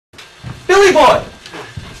Billy boy!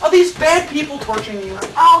 Are these bad people torturing you?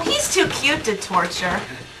 Oh, he's too cute to torture.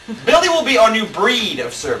 Billy will be our new breed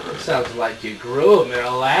of server. Sounds like you grew him in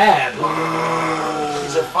a lab.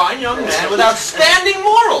 He's a fine young man with outstanding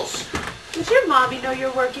morals. Does your mommy know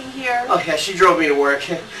you're working here? Oh yeah, she drove me to work.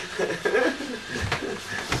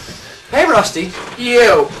 Hey, Rusty.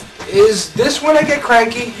 You. Is this when I get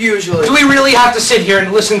cranky? Usually. Do we really have to sit here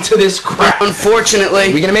and listen to this crap?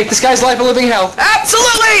 Unfortunately. Are we gonna make this guy's life a living hell?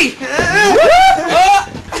 Absolutely!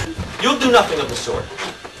 You'll do nothing of the sort.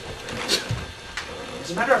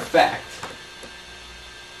 As a matter of fact,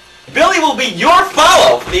 Billy will be your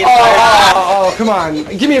follow for the entire time. Oh, come on.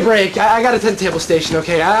 Give me a break. I got a 10-table station,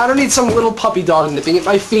 okay? I don't need some little puppy dog nipping at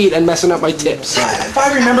my feet and messing up my tips. If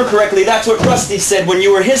I remember correctly, that's what Rusty said when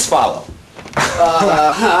you were his follow.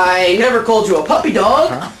 I never called you a puppy dog.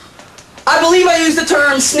 Huh? I believe I used the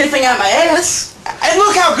term sniffing at my ass. And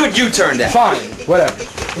look how good you turned out. Fine, whatever.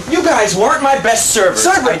 If you guys weren't my best servers...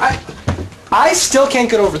 Server! I still can't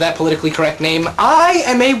get over that politically correct name. I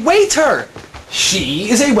am a waiter. She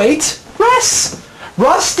is a waitress.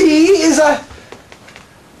 Rusty is a...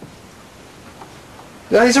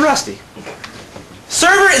 he's a Rusty.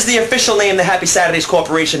 Server is the official name the Happy Saturdays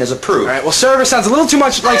Corporation has approved. Alright, well, server sounds a little too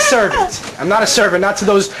much like servant. I'm not a servant, not to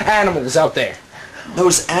those animals out there.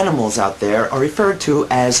 Those animals out there are referred to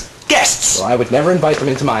as guests. Well, I would never invite them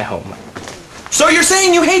into my home. So you're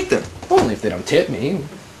saying you hate them? Only if they don't tip me.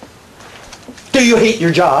 Do you hate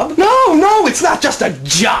your job? No, it's not just a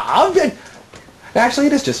job. Actually,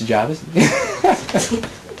 it is just a job, isn't it?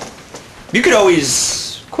 You could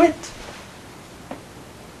always quit.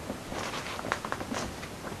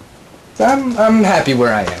 I'm happy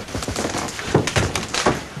where I am.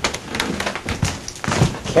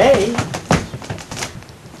 Okay.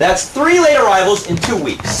 That's 3 late arrivals in 2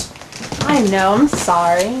 weeks. I know, I'm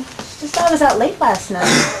sorry. Just I was out late last night.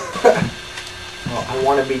 Well, I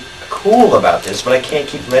want to be cool about this, but I can't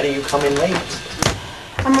keep letting you come in late.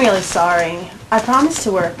 I'm really sorry. I promised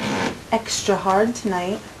to work extra hard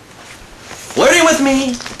tonight. Flirting with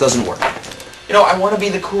me doesn't work. You know, I want to be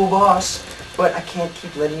the cool boss, but I can't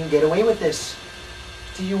keep letting you get away with this.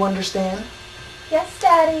 Do you understand? Yes,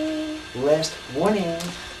 Daddy. Last warning.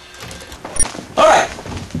 Alright,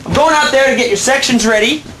 I'm going out there to get your sections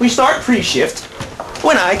ready. We start pre-shift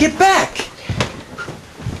when I get back.